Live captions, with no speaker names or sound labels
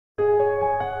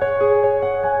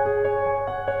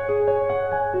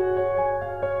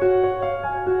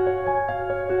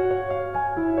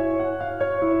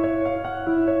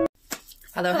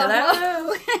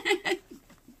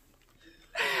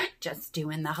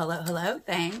doing the hello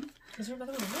thing. Is there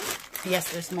another one in there?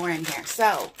 Yes, there's more in here.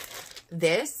 So,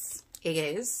 this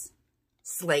is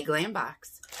slayglam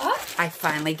box. I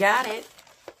finally got it.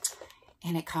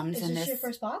 And it comes in this your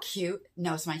first box? cute,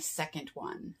 no, it's my second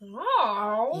one.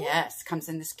 Oh. Yes, comes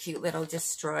in this cute little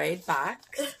destroyed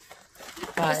box.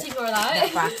 Just ignore that.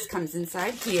 The box comes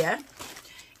inside here.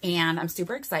 And I'm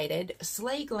super excited.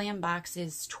 slayglam box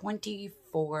is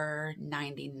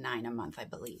 $24.99 a month, I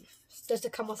believe. Does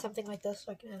it come with something like this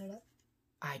so I can add it up?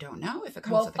 I don't know if it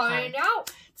comes with a card. We'll find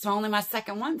out. It's only my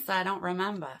second one, so I don't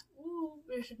remember. Ooh,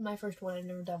 this is my first one. I've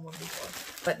never done one before.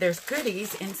 But there's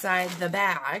goodies inside the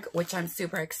bag, which I'm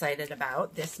super excited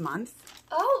about this month.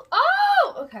 Oh,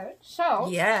 okay. So.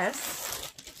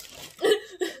 Yes.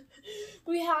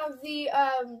 We have the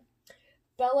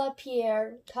Bella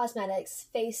Pierre Cosmetics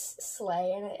Face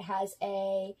Slay, and it has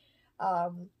a,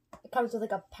 it comes with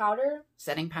like a powder.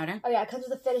 Setting powder? Oh yeah, it comes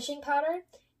with a finishing powder,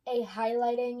 a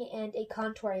highlighting and a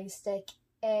contouring stick,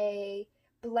 a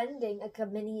blending, like a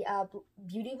mini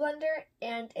beauty blender,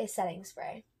 and a setting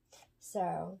spray.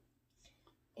 So,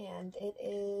 and it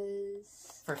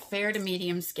is... For fair to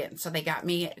medium skin, so they got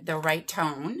me the right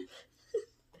tone.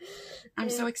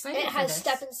 I'm so excited it has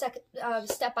for this.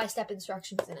 step-by-step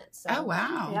instructions in it. So. Oh,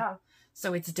 wow. Yeah.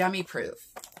 So it's dummy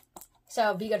proof.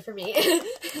 So be good for me. Oh,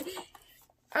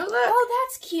 look. Oh,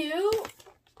 that's cute.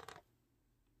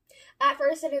 At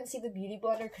first, I didn't see the beauty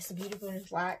blender because the beauty blender is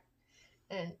black.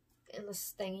 And in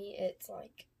this thingy, it's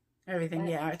like... Everything,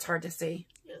 black. yeah, it's hard to see.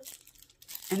 Yeah.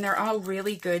 And they're all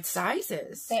really good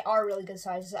sizes. They are really good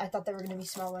sizes. I thought they were going to be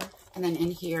smaller. And then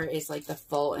in here is like the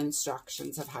full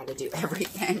instructions of how to do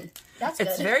everything. That's good.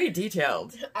 It's very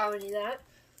detailed. I would do that.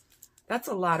 That's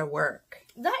a lot of work.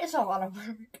 That is a lot of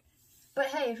work. But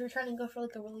hey, if you're trying to go for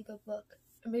like a really good look,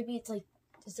 or maybe it's like,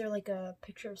 is there like a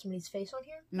picture of somebody's face on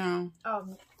here? No. I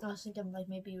was thinking like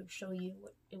maybe it would show you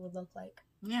what it would look like.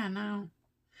 Yeah, no.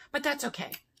 But that's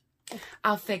okay.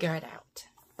 I'll figure it out.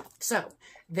 So,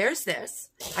 there's this.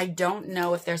 I don't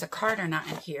know if there's a card or not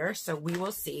in here, so we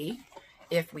will see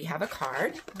if we have a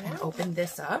card. And open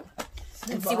this up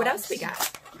and see what else we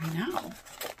got. I know.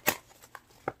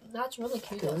 That's really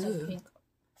cute. That's like pink.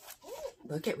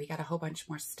 Look it, we got a whole bunch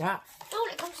more stuff. Oh,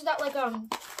 and it comes with that like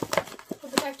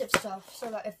protective stuff,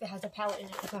 so that if it has a palette in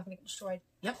it, it's not gonna get destroyed.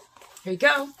 Yep. Here you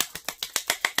go.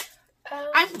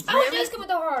 It does come with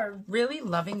a card. Really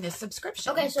loving this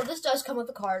subscription. Okay, so this does come with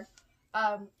a card.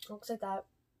 Looks like that.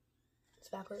 It's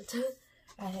backwards.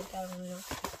 I don't really know.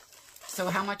 So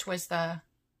how much was the...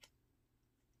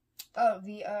 Oh,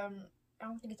 I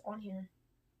don't think it's on here.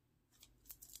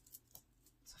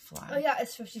 It's a fly. Oh yeah,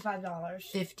 it's $55.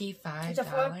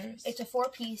 $55? It's a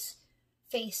four-piece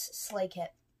face slay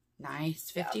kit.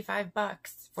 Nice. 55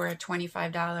 bucks for a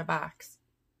 $25 box.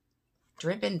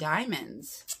 Drippin'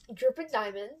 diamonds. Drippin'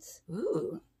 diamonds.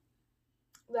 Ooh.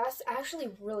 That's actually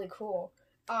really cool.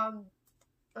 I'm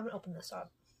gonna open this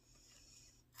up.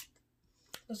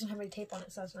 It doesn't have any tape on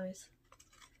it, so that's nice.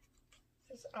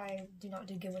 Because I do not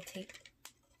do good with tape.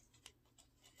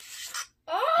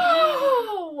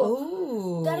 Oh!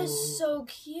 Ooh. That is so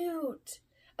cute.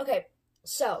 Okay,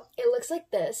 so it looks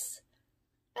like this.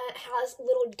 And it has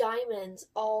little diamonds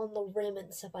all on the rim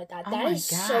and stuff like that. Oh That my is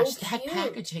gosh, so that cute.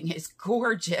 packaging is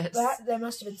gorgeous. That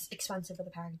must have been expensive for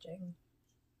the packaging.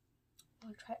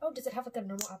 Oh, does it have like a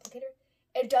normal applicator?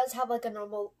 It does have like a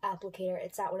normal applicator.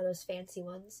 It's not one of those fancy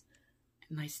ones.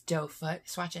 Nice doe foot.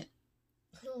 Swatch it.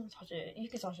 I don't want to touch it. You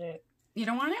can touch it. You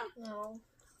don't want to? No.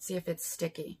 See if it's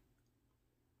sticky.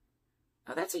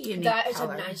 Oh, that's a unique That is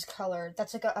color. a nice color.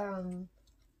 That's like a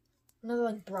another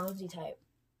like bronzy type.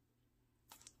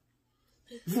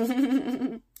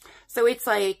 So it's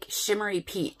like shimmery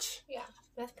peach. Yeah,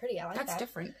 that's pretty. I like that. That's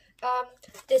different.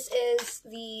 This is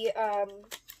the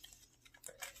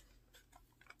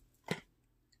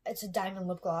it's a diamond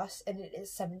lip gloss, and it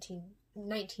is $19.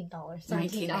 $19. It's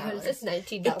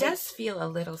 $19. It does feel a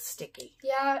little sticky.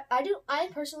 Yeah, I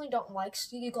personally don't like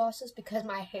sticky glosses because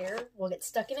my hair will get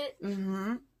stuck in it.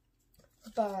 Mm-hmm.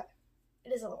 But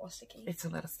it is a little sticky. It's a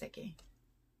little sticky.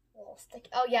 A little sticky.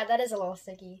 Oh yeah, that is a little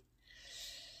sticky.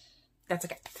 That's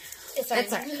okay. It's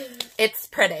It's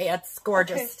pretty. It's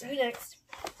gorgeous. Okay, next.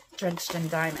 Drenched in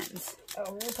diamonds. Oh,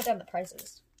 I'm gonna put down the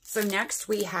prices. So next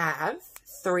we have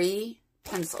 3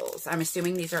 pencils. I'm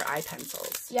assuming these are eye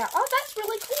pencils. Yeah. Oh, that's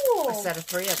really cool. A set of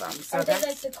 3 of them. So are they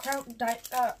like the crown?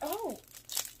 Oh.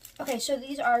 Okay, so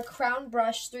these are Crown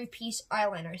Brush 3-piece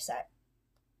eyeliner set.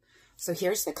 So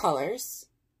here's the colors.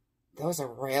 Those are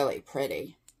really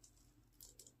pretty.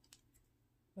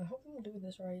 I hope I'm doing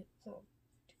this right.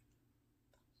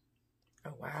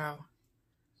 Oh, wow.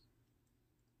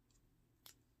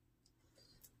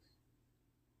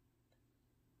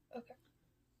 Okay.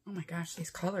 Oh my gosh, these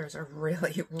colors are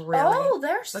really, really... Oh,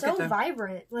 they're so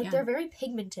vibrant. Like, they're very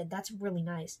pigmented. That's really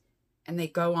nice. And they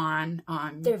go on...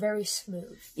 They're very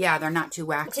smooth. Yeah, they're not too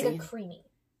waxy. It's like a creamy.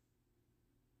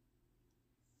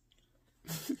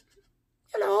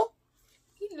 Hello.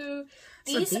 Hello.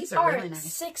 So These are really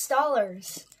nice.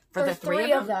 $6 for the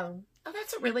three of them. Oh,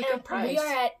 that's a really good price. We are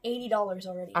at $80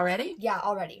 already. Already? Yeah,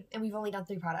 already. And we've only done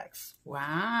 3 products.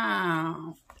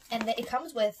 Wow. And it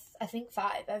comes with, I think,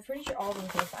 5. I'm pretty sure all of them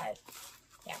come with 5.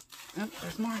 Yeah. Oh,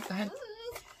 there's more. Go ahead.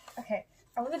 Okay.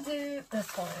 I want to do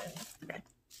this one. Okay.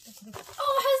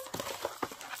 Oh, it has...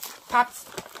 Pops.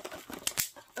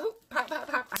 Oh, pop, pop,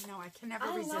 pop. I know. I can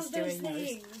never resist doing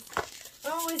things. those.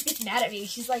 Mom always gets mad at me.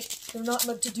 She's like, they're not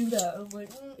meant to do that. I'm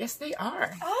like, Yes, they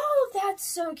are. Oh, that's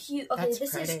so cute. Okay, That's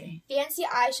this pretty. is Fancy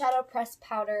Eyeshadow Pressed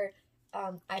Powder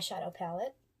eyeshadow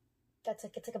palette. It's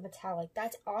like a metallic.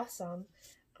 That's awesome.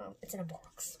 It's in a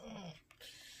box.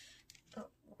 Oh,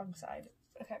 wrong side.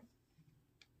 Okay.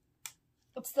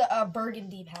 It's the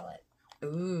burgundy palette.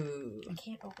 Ooh. I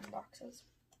can't open boxes.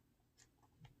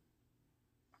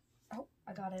 Oh,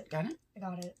 I got it. Got it? I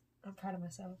got it. I'm proud of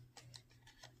myself.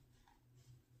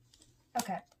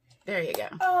 Okay. There you go.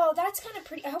 Oh, that's kind of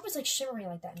pretty. I hope it's like shimmery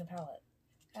like that in the palette.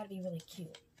 That'd be really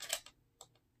cute.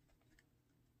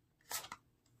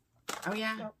 Oh,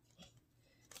 yeah.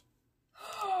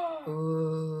 Oh.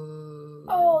 Ooh.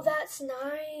 Oh, that's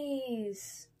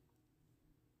nice.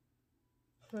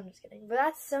 I'm just kidding. But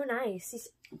that's so nice.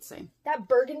 Let's see. That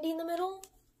burgundy in the middle.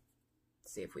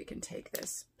 Let's see if we can take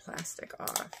this plastic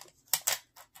off.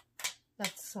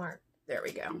 That's smart. There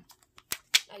we go.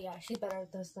 Oh, yeah, she's better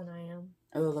at this than I am.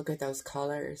 Oh, look at those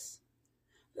colors.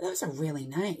 Those are really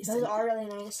nice. Those are really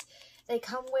nice. They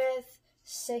come with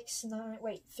 3, 6,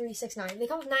 9. They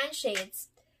come with 9 shades.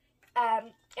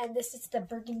 And this is the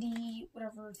burgundy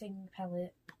whatever thing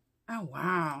palette. Oh,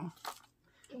 wow.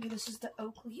 Okay, this is the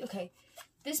Oakley. Okay,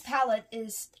 this palette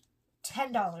is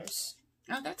 $10.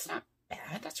 Oh, that's not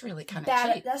bad. That's really kind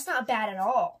of cheap. That's not bad at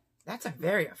all. That's a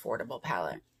very affordable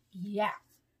palette. Yeah.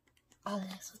 Oh,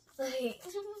 this one. Wait,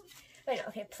 no,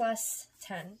 okay, plus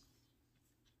 10.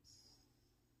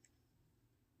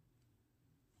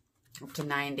 Up to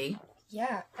 90.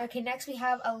 Yeah. Okay, next we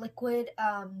have a liquid,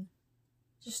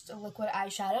 just a liquid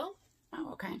eyeshadow.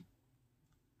 Oh, okay.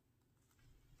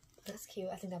 That's cute.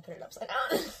 I think I put it upside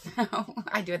down.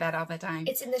 I do that all the time.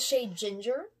 It's in the shade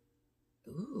Ginger.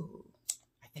 Ooh.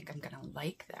 I think I'm going to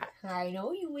like that. I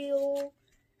know you will.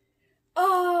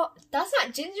 Oh, that's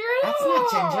not ginger at That's all.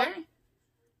 not ginger.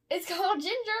 It's called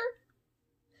Ginger.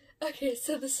 Okay,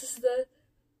 so this is the...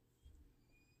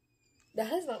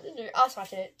 That is not ginger. I'll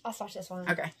swatch it. I'll swatch this one.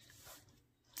 Okay.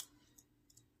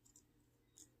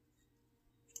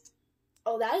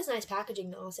 Oh, that is nice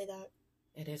packaging, though. I'll say that.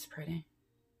 It is pretty.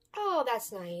 Oh,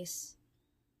 that's nice.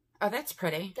 Oh, that's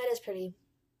pretty. That is pretty.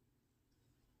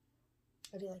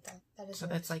 I do like that. That is So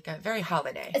nice. that's like a very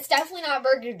holiday. It's definitely not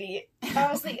burgundy.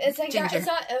 I was thinking, it's like that. Ginger. It's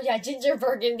not, oh yeah, ginger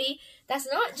burgundy. That's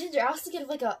not ginger. I was thinking of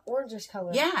like a orangish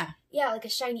color. Yeah. Yeah, like a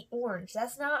shiny orange.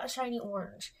 That's not a shiny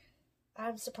orange.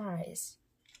 I'm surprised.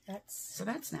 So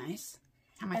that's nice.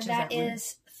 How much and is that? That one?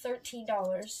 Is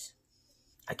 $13.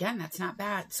 Again, that's not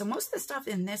bad. So most of the stuff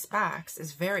in this box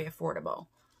is very affordable.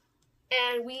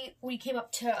 And we came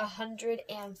up to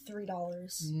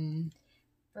 $103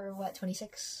 for what,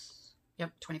 26?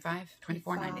 Yep, 25,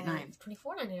 $24.99.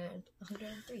 $24.99,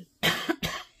 103.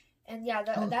 And yeah,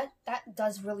 that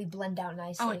does really blend out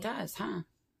nicely. Oh, it does, huh?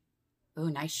 Ooh,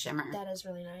 nice shimmer. That is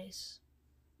really nice.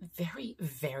 Very,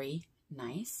 very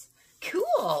nice.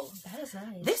 Cool. That is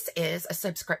nice. This is a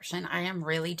subscription I am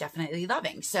really definitely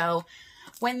loving. So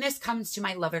when this comes to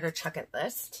my love it or chuck it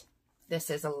list, this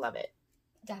is a love it.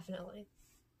 Definitely.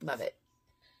 Love it.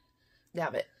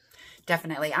 Love it.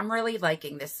 Definitely. I'm really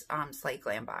liking this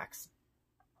slayglam box.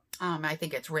 I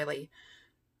think it's really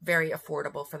very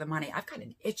affordable for the money. I've got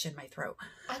an itch in my throat.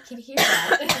 I can hear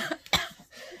that.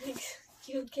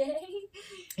 You okay?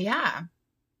 Yeah.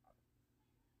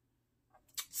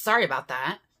 Sorry about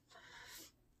that.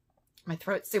 My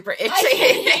throat's super itchy.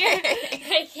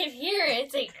 I can hear it.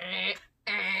 It's like...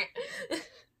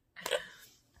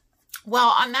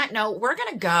 Well, on that note, we're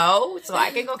going to go so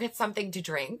I can go get something to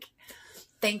drink.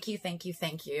 Thank you, thank you,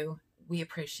 thank you. We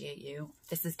appreciate you.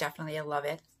 This is definitely a love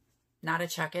it. Not a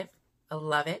chuck it. A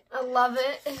love it. I love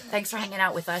it. Thanks for hanging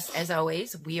out with us as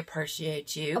always. We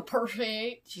appreciate you.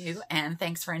 Appreciate you. And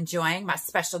thanks for enjoying my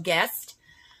special guest,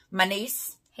 my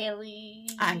niece. Haley.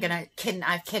 I've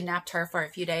kidnapped her for a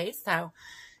few days, so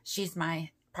she's my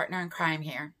partner in crime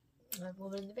here. I'm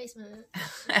living in the basement.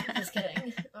 I'm just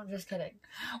kidding. I'm just kidding.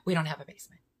 We don't have a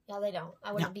basement. No, they don't.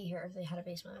 I wouldn't be here if they had a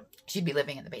basement. She'd be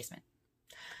living in the basement.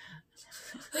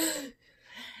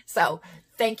 So,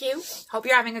 thank you. Hope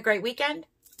you're having a great weekend.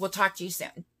 We'll talk to you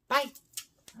soon. Bye.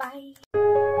 Bye.